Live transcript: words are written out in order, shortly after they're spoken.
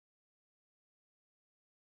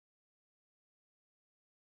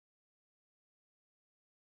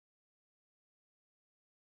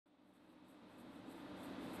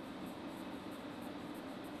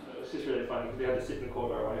it's just really funny because we had to sit in the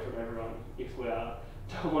corner away from everyone if we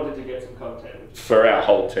wanted to get some content. For our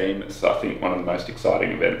whole team, it's, I think, one of the most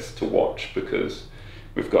exciting events to watch because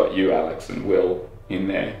we've got you, Alex, and Will in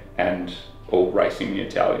there and all racing the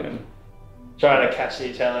Italian. Trying to catch the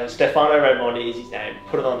Italian. Stefano Raimondi is his name.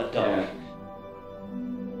 Put it on the dog. Yeah.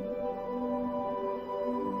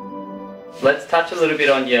 Let's touch a little bit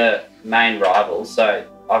on your main rivals. So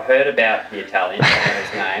I've heard about the Italian,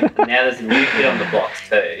 his name. And now there's a new kid on the blocks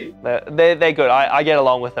too. They're good. I get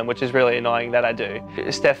along with them, which is really annoying that I do.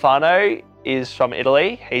 Stefano is from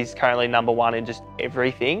Italy. He's currently #1 in just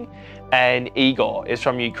everything. And Igor is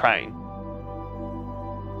from Ukraine.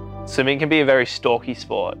 Swimming can be a very stalky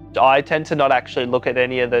sport. I tend to not actually look at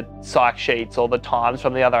any of the psych sheets or the times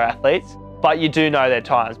from the other athletes, but you do know their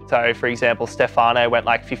times. So for example, Stefano went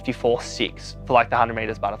like 54.6 for like the 100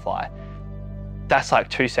 meters butterfly. That's like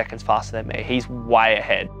 2 seconds faster than me. He's way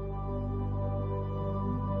ahead.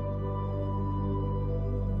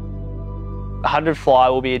 The 100 fly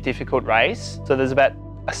will be a difficult race. So there's about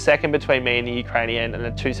a second between me and the Ukrainian and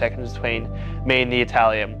then 2 seconds between me and the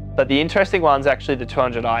Italian. But the interesting one's actually the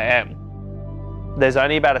 200 IM. There's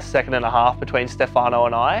only about 1.5 seconds between Stefano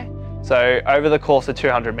and I. So over the course of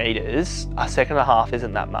 200 meters, 1.5 seconds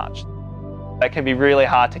isn't that much. It can be really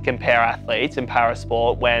hard to compare athletes in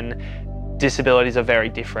parasport when disabilities are very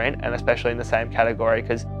different, and especially in the same category,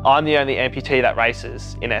 because I'm the only amputee that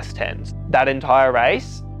races in S10s. That entire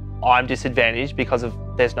race, I'm disadvantaged because of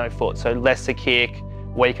there's no foot. So less to kick,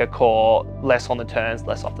 weaker core, less on the turns,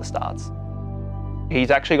 less off the starts. He's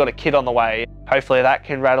actually got a kid on the way. Hopefully that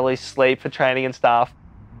can rattle his sleep for training and stuff.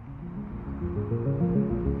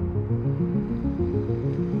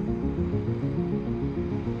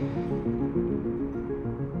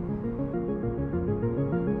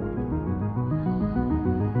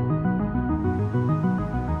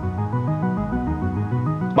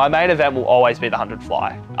 My main event will always be the 100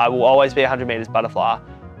 fly. I will always be 100 meters butterfly.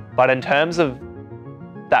 But in terms of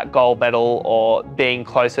that gold medal or being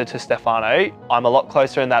closer to Stefano, I'm a lot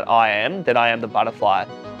closer in that IM than I am the butterfly.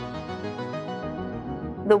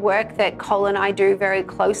 The work that Col and I do very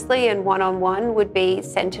closely and one-on-one would be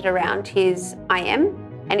centred around his IM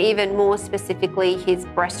and even more specifically his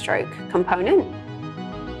breaststroke component.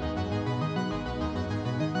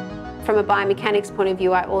 From a biomechanics point of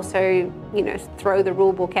view, I also, throw the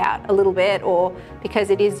rule book out a little bit, or because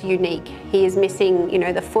it is unique. He is missing,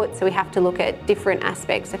 the foot, so we have to look at different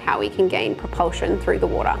aspects of how we can gain propulsion through the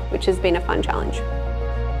water, which has been a fun challenge.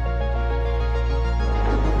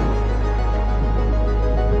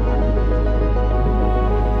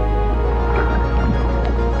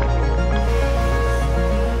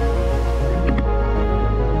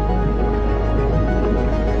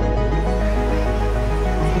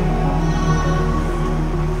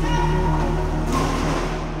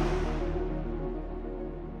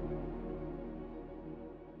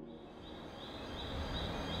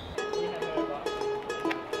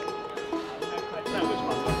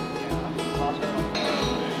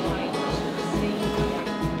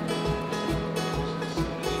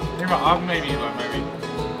 Maybe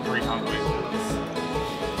 3 times a week.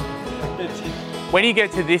 When you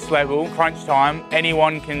get to this level, crunch time,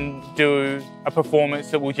 anyone can do a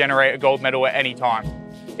performance that will generate a gold medal at any time.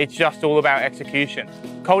 It's just all about execution.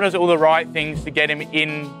 Col does all the right things to get him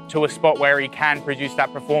into a spot where he can produce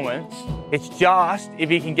that performance. It's just if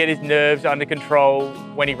he can get his nerves under control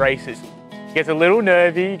when he races. He gets a little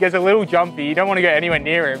nervy, he gets a little jumpy. You don't want to go anywhere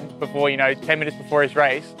near him before, 10 minutes before his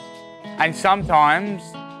race. And sometimes,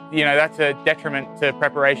 that's a detriment to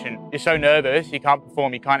preparation. You're so nervous, you can't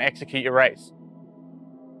perform, you can't execute your race.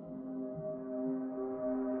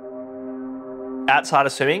 Outside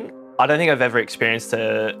of swimming, I don't think I've ever experienced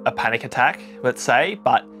a panic attack, let's say,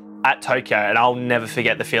 but at Tokyo, and I'll never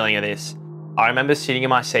forget the feeling of this. I remember sitting in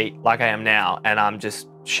my seat like I am now, and I'm just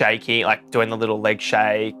shaking, like doing the little leg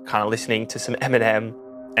shake, kind of listening to some Eminem,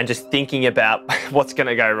 and just thinking about what's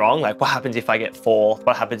gonna go wrong. Like, what happens if I get fourth?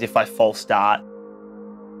 What happens if I false start?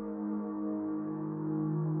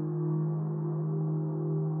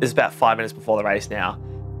 It's about 5 minutes before the race now.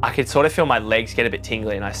 I could sort of feel my legs get a bit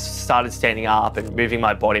tingly, and I started standing up and moving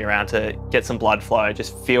my body around to get some blood flow,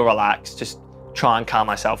 just feel relaxed, just try and calm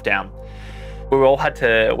myself down. We all had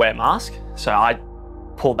to wear masks, so I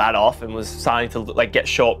pulled that off and was starting to get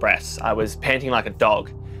short breaths. I was panting like a dog.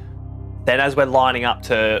 Then as we're lining up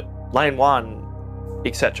to lane 1,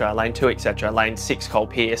 etc., lane 2, etc., lane 6, Col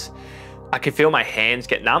Pearse, I could feel my hands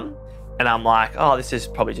get numb. And I'm like, oh, this is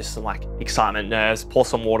probably just some excitement, nerves, pour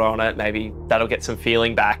some water on it, maybe that'll get some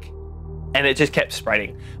feeling back. And it just kept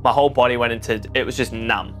spreading. My whole body went it was just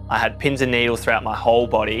numb. I had pins and needles throughout my whole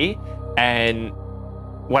body. And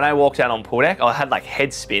When I walked out on pool deck, I had like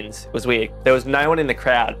head spins. It was weird. There was no one in the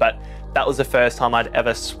crowd, but that was the first time I'd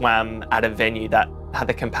ever swam at a venue that had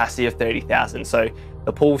the capacity of 30,000. So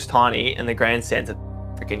the pool's tiny and the grandstands are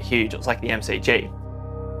freaking huge. It was like the MCG.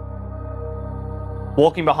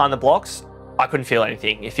 Walking behind the blocks, I couldn't feel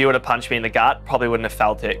anything. If you were to punch me in the gut, probably wouldn't have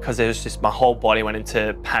felt it because it was just my whole body went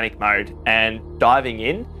into panic mode. And diving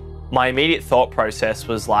in, my immediate thought process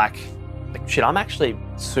was like shit, I'm actually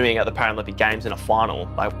swimming at the Paralympic Games in a final.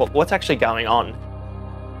 Like, what's actually going on?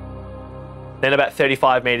 Then about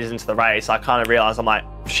 35 meters into the race, I kind of realized, I'm like,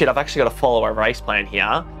 shit, I've actually got to follow a race plan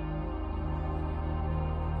here.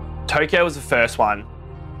 Tokyo was the first one.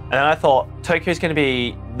 And then I thought, Tokyo's going to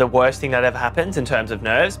be the worst thing that ever happens in terms of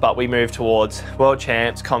nerves, but we move towards World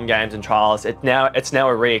Champs, Com Games and Trials. It's now a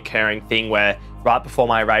reoccurring thing where right before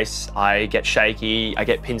my race, I get shaky, I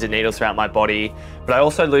get pins and needles throughout my body, but I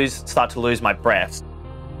also start to lose my breath.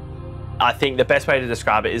 I think the best way to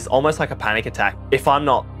describe it is almost like a panic attack. If I'm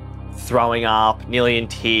not throwing up, nearly in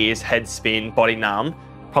tears, head spin, body numb,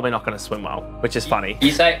 probably not going to swim well, which is funny.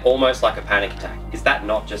 You say almost like a panic attack. Is that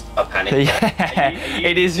not just a panic attack? Yeah, are you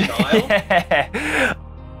it is. Yeah.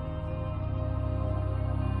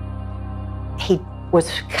 He was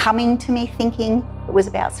coming to me thinking it was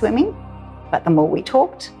about swimming, but the more we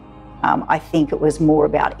talked, I think it was more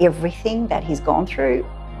about everything that he's gone through.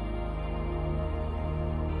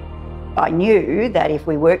 I knew that if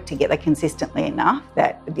we worked together consistently enough,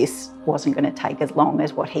 that this wasn't going to take as long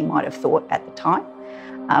as what he might have thought at the time.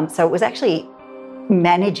 So it was actually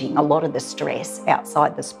managing a lot of the stress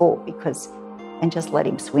outside the sport and just let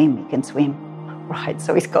him swim, he can swim, right?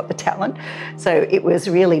 So he's got the talent. So it was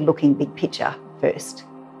really looking big picture first,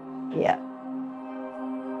 yeah.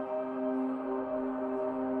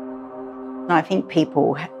 I think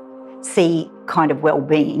people see kind of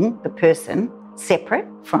well-being, the person, separate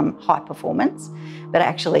from high performance, but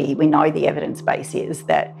actually we know the evidence base is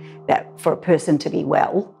that for a person to be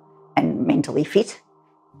well and mentally fit,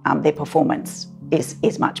 their performance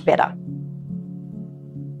is much better.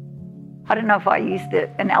 I don't know if I used the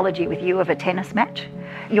analogy with you of a tennis match.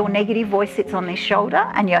 Your negative voice sits on this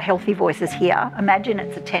shoulder and your healthy voice is here. Imagine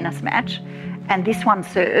it's a tennis match and this one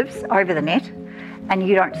serves over the net and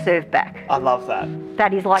you don't serve back. I love that.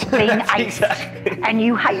 That is like being aced. Exactly. And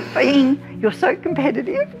you hate you're so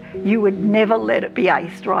competitive, you would never let it be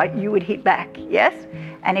aced, right? You would hit back, yes?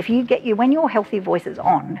 And when your healthy voice is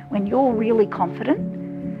on, when you're really confident,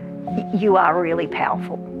 you are really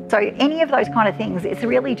powerful. So any of those kind of things, it's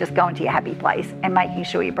really just going to your happy place and making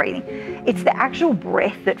sure you're breathing. It's the actual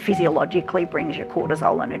breath that physiologically brings your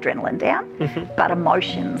cortisol and adrenaline down, but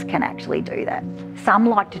emotions can actually do that. Some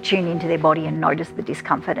like to tune into their body and notice the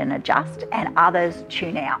discomfort and adjust, and others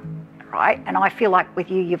tune out, right? And I feel like with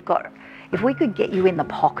you, if we could get you in the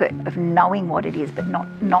pocket of knowing what it is, but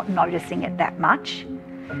not noticing it that much,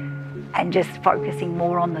 and just focusing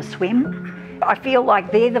more on the swim, I feel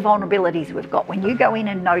like they're the vulnerabilities we've got. When you go in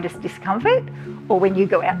and notice discomfort, or when you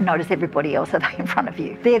go out and notice everybody else are they in front of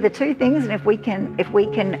you. They're the two things, and if we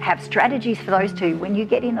can have strategies for those two, when you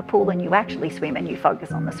get in the pool and you actually swim and you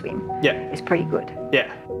focus on the swim, yeah, it's pretty good.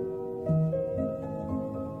 Yeah.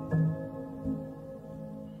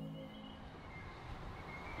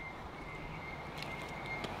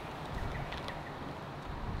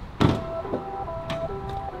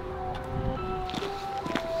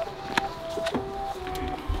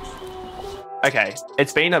 Okay,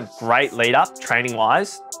 it's been a great lead up, training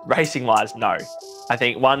wise. Racing wise, no. I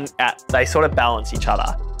think they sort of balance each other.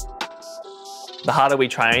 The harder we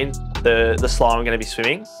train, the slower I'm going to be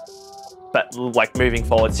swimming. But like moving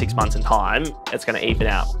forward 6 months in time, it's going to even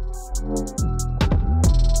out.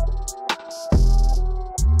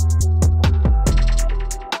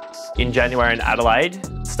 In January in Adelaide,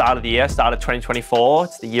 start of 2024,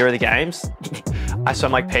 it's the year of the games. I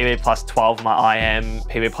swam like PB plus 12 my IM,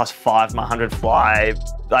 PB plus 5 my 100 fly.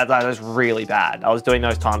 That was really bad. I was doing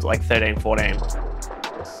those times at like 13, 14.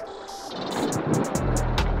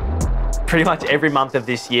 Pretty much every month of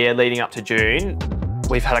this year leading up to June,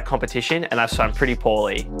 we've had a competition and I've swum pretty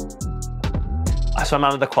poorly. I swam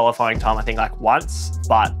under the qualifying time I think like once,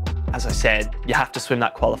 but as I said, you have to swim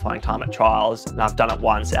that qualifying time at trials, and I've done it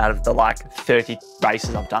once out of the like 30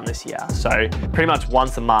 races I've done this year. So pretty much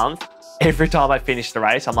once a month, every time I finish the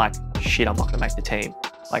race, I'm like, shit, I'm not gonna make the team.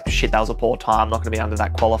 Like, shit, that was a poor time, I'm not gonna be under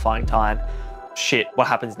that qualifying time. Shit, what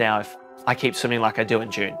happens now if I keep swimming like I do in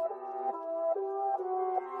June?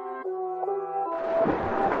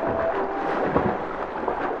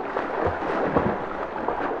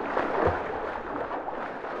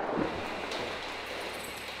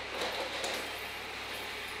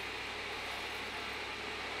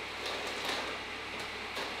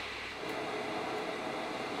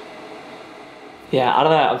 Yeah, I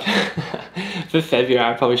don't know. For February,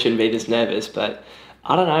 I probably shouldn't be this nervous, but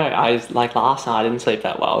I don't know. Like last night, I didn't sleep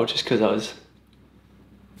that well just because I was.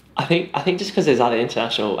 I think just because there's other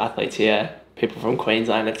international athletes here, people from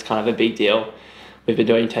Queensland, it's kind of a big deal. We've been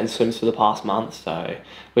doing 10 swims for the past month, so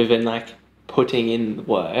we've been like putting in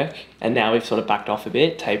work, and now we've sort of backed off a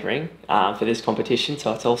bit, tapering for this competition.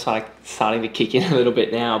 So it's also like starting to kick in a little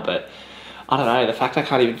bit now, but. I don't know, the fact I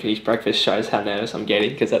can't even finish breakfast shows how nervous I'm getting,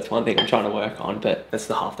 because that's one thing I'm trying to work on, but that's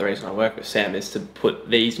half the reason I work with Sam, is to put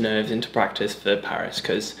these nerves into practice for Paris,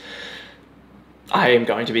 because I am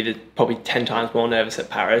going to be probably 10 times more nervous at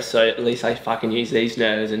Paris, so at least if I can use these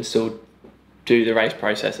nerves and still do the race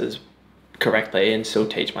processes correctly and still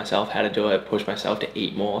teach myself how to do it, push myself to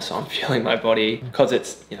eat more so I'm feeling my body, because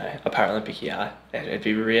it's, you know, a Paralympic year. It'd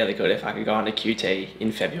be really good if I could go on a QT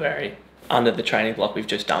in February under the training block we've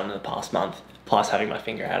just done in the past month, plus having my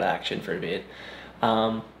finger out of action for a bit.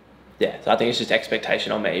 Yeah, so I think it's just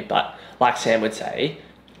expectation on me, but like Sam would say,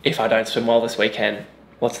 if I don't swim well this weekend,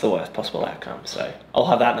 what's the worst possible outcome? So I'll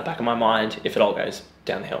have that in the back of my mind if it all goes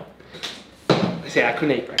down the hill. See, I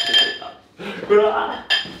couldn't eat breakfast.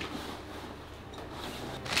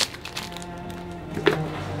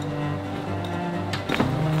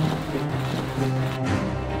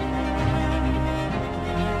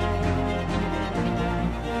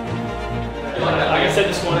 Like I said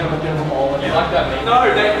this morning, I'm a bit of a hole. You like that meme? No,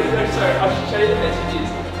 sorry, I should show you the messages.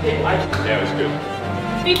 Yeah, it was good.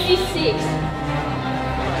 56.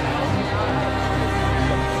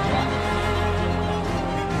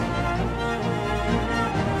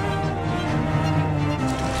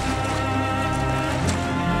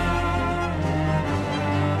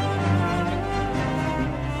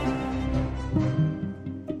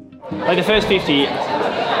 Like the first 50,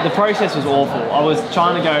 the process was awful. I was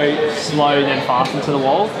trying to go slow then fast into the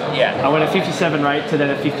wall. Yeah. I went at 57 rate to then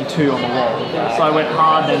at 52 on the wall. So I went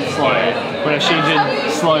hard then slow. When I shifted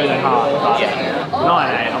slow then hard. But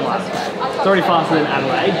 9.8, I'm like, it's already faster than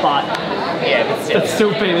Adelaide, but Yeah, it's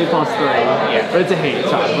still PB plus 3. Yeah. But it's a heat,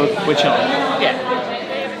 so we're chilling. Yeah.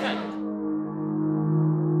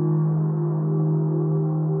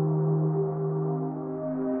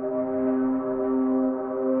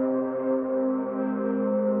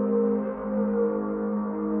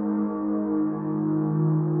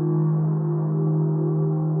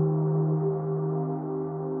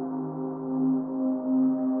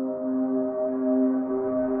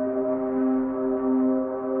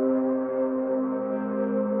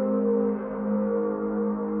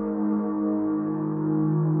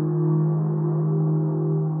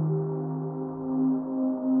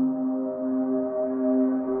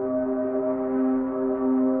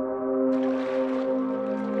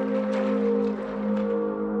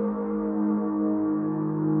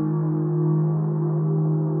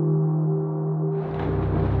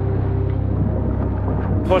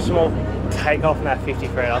 Watched them all take off in that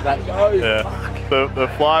 53. I was like, oh, fuck. The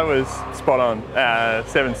fly was spot on.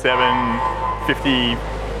 7.7,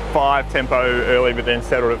 55 tempo early, but then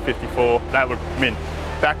settled at 54. That looked mint.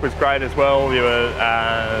 Back was great as well. You were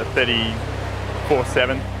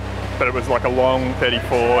 34.7, but it was like a long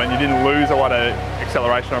 34, and you didn't lose a lot of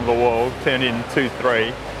acceleration on the wall. Turned in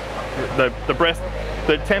 2.3.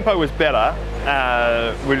 The tempo was better.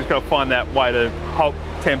 We just got to find that way to hold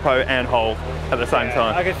tempo and hold at the same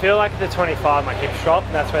time. I could feel like the 25, my hips drop,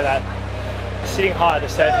 and that's where that sitting high at the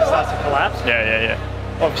surface starts to collapse. Yeah.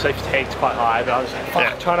 Obviously fatigue's quite high, but I was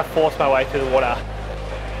like, trying to force my way through the water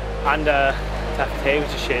under that fatigue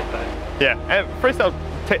was just shit. But yeah, and freestyle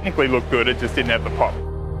technically looked good, it just didn't have the pop.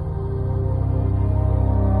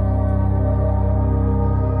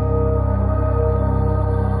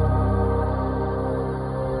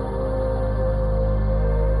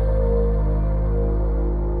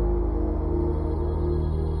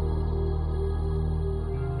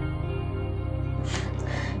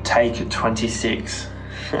 Take 26.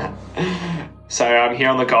 So I'm here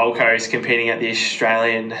on the Gold Coast competing at the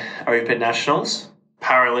Australian Open Nationals.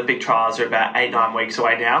 Paralympic trials are about 8-9 weeks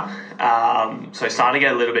away now. So starting to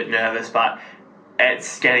get a little bit nervous, but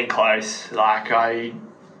it's getting close.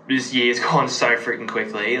 This year's gone so freaking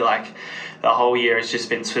quickly. Like the whole year has just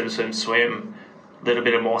been swim, a little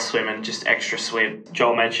bit of more swim and just extra swim.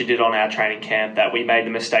 Joel mentioned it on our training camp that we made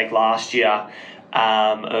the mistake last year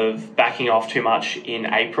of backing off too much in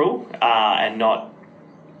April and not,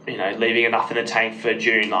 leaving enough in the tank for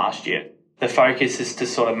June last year. The focus is to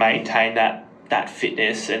sort of maintain that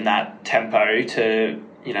fitness and that tempo to,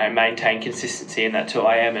 maintain consistency in that 2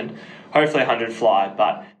 AM and hopefully 100 fly.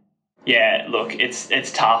 But Yeah, look,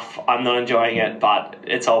 it's tough. I'm not enjoying it, but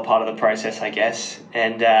it's all part of the process, I guess.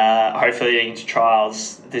 And hopefully leading to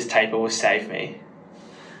trials, this taper will save me.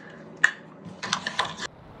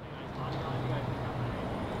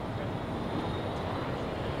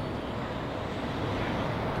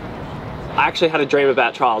 I actually had a dream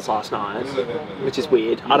about trials last night, which is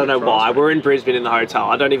weird. I don't know why. We're in Brisbane in the hotel.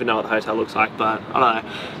 I don't even know what the hotel looks like, but I don't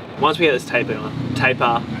know. Once we get this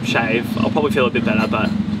taper shave, I'll probably feel a bit better, but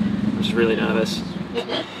I'm just really nervous.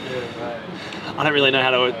 I don't really know how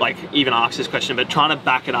to like even ask this question, but trying to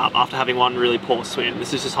back it up after having one really poor swim,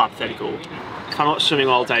 this is just hypothetical. If I'm not swimming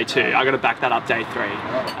well day 2, I got to back that up day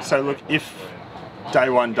 3. So look, if day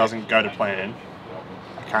 1 doesn't go to plan,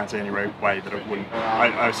 I can't see any way that it wouldn't.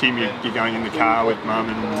 I assume you're going in the car with mum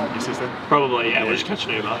and your sister? Probably, yeah, we'll just catch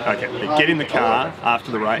an Uber. Okay, get in the car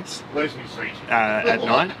after the race at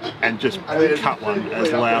night and just cut one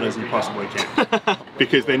as loud as you possibly can.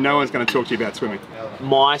 Because then no one's going to talk to you about swimming.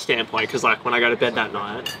 My standpoint, because like when I go to bed that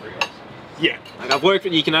night, yeah, like I've worked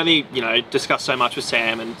with, you can only, you know, discuss so much with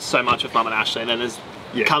Sam and so much with mum and Ashley, and then there's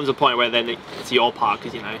comes a point where then it's your part,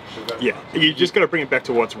 because, you know. Yeah, you just got to bring it back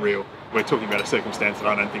to what's real. We're talking about a circumstance that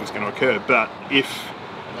I don't think is going to occur, but if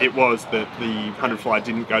it was that the 100 fly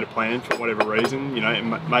didn't go to plan for whatever reason, you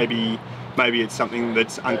know, maybe it's something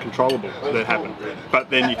that's uncontrollable that happened. But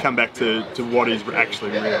then you come back to what is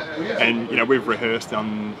actually real. And, you know, we've rehearsed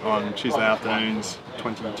on Tuesday afternoons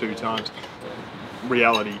 22 times.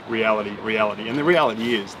 Reality. And the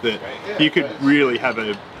reality is that you could really have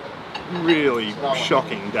a really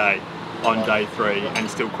shocking day on day 3 and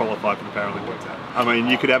still qualify for the Paralympics. I mean,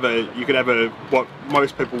 you could have a what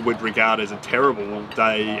most people would regard as a terrible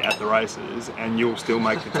day at the races, and you'll still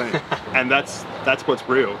make the team. And that's what's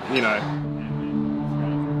real, you know.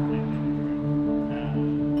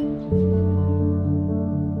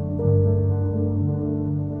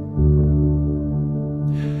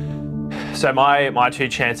 So my 2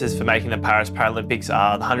 chances for making the Paris Paralympics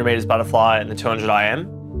are the 100 metres butterfly and the 200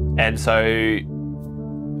 IM. And so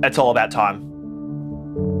it's all about time.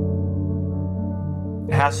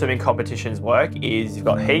 How swimming competitions work is you've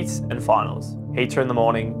got heats and finals. Heats are in the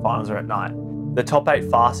morning, finals are at night. The top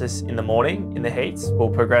 8 fastest in the morning in the heats will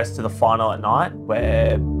progress to the final at night,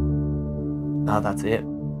 where that's it.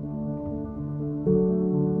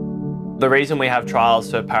 The reason we have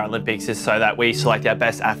trials for Paralympics is so that we select our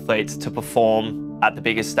best athletes to perform at the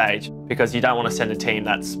biggest stage, because you don't want to send a team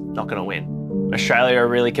that's not going to win. Australia are a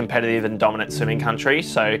really competitive and dominant swimming country,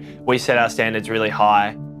 so we set our standards really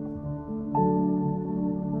high.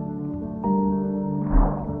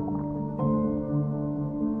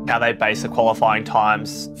 How they base the qualifying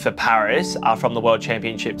times for Paris are from the World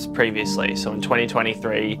Championships previously. So in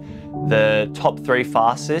 2023, the top 3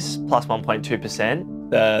 fastest plus 1.2%.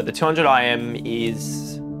 The 200 IM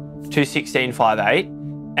is 2:16.58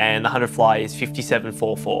 and the 100 fly is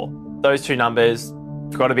 57.44. Those 2 numbers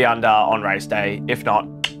have got to be under on race day. If not,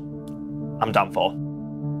 I'm done for.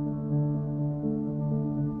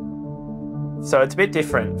 So it's a bit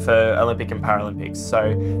different for Olympic and Paralympics.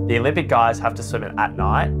 So the Olympic guys have to swim it at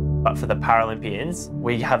night, but for the Paralympians,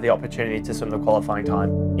 we have the opportunity to swim the qualifying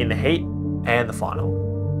time in the heat and the final.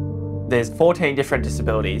 There's 14 different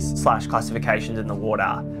disabilities / classifications in the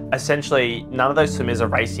water. Essentially, none of those swimmers are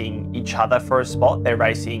racing each other for a spot. They're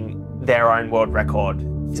racing their own world record.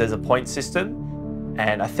 There's a point system,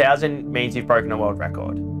 and 1,000 means you've broken a world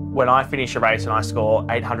record. When I finish a race and I score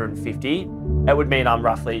 850, it would mean I'm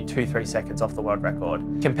roughly 2-3 seconds off the world record,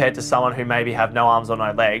 compared to someone who maybe have no arms or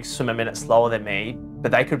no legs, swim a minute slower than me,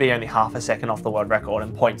 but they could be only half a second off the world record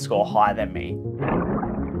and point score higher than me.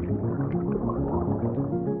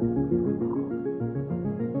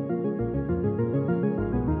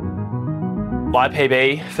 My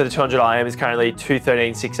PB for the 200 IM is currently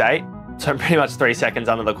 2:13.68. So I'm pretty much 3 seconds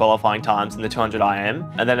under the qualifying times in the 200 IM.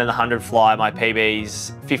 And then in the 100 fly, my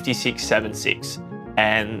PB's 56.76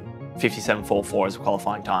 and 57.44 is a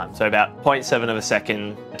qualifying time. So about 0.7 of a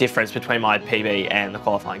second difference between my PB and the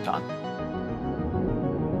qualifying time.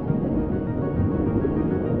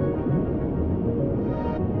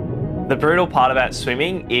 The brutal part about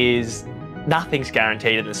swimming is nothing's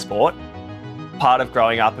guaranteed in the sport. Part of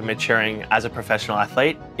growing up and maturing as a professional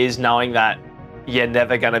athlete is knowing that you're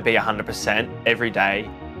never going to be 100% every day.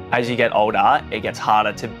 As you get older, it gets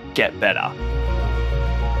harder to get better.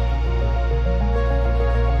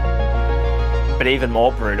 But even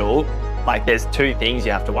more brutal, like there's 2 things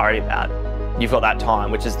you have to worry about. You've got that time,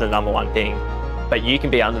 which is the #1 thing, but you can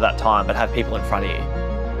be under that time but have people in front of you.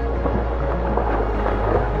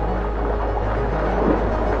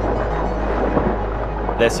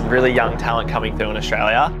 There's some really young talent coming through in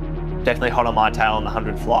Australia. Definitely hot on my tail on the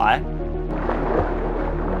 100 fly.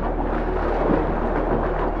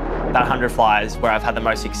 That 100 fly is where I've had the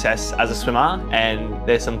most success as a swimmer, and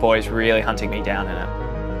there's some boys really hunting me down in it.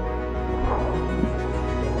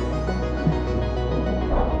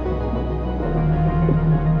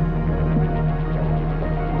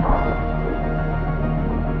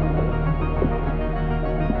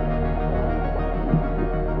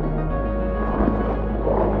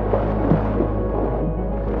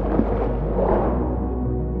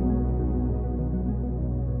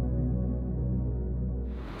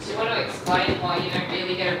 Do you want to explain why you don't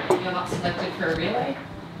really you're not selected for a relay?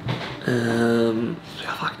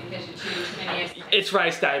 Fuck. Because you're too many estimates. It's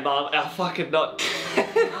race day, Mum. I'm fucking not.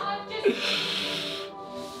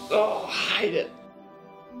 Oh, I hate it.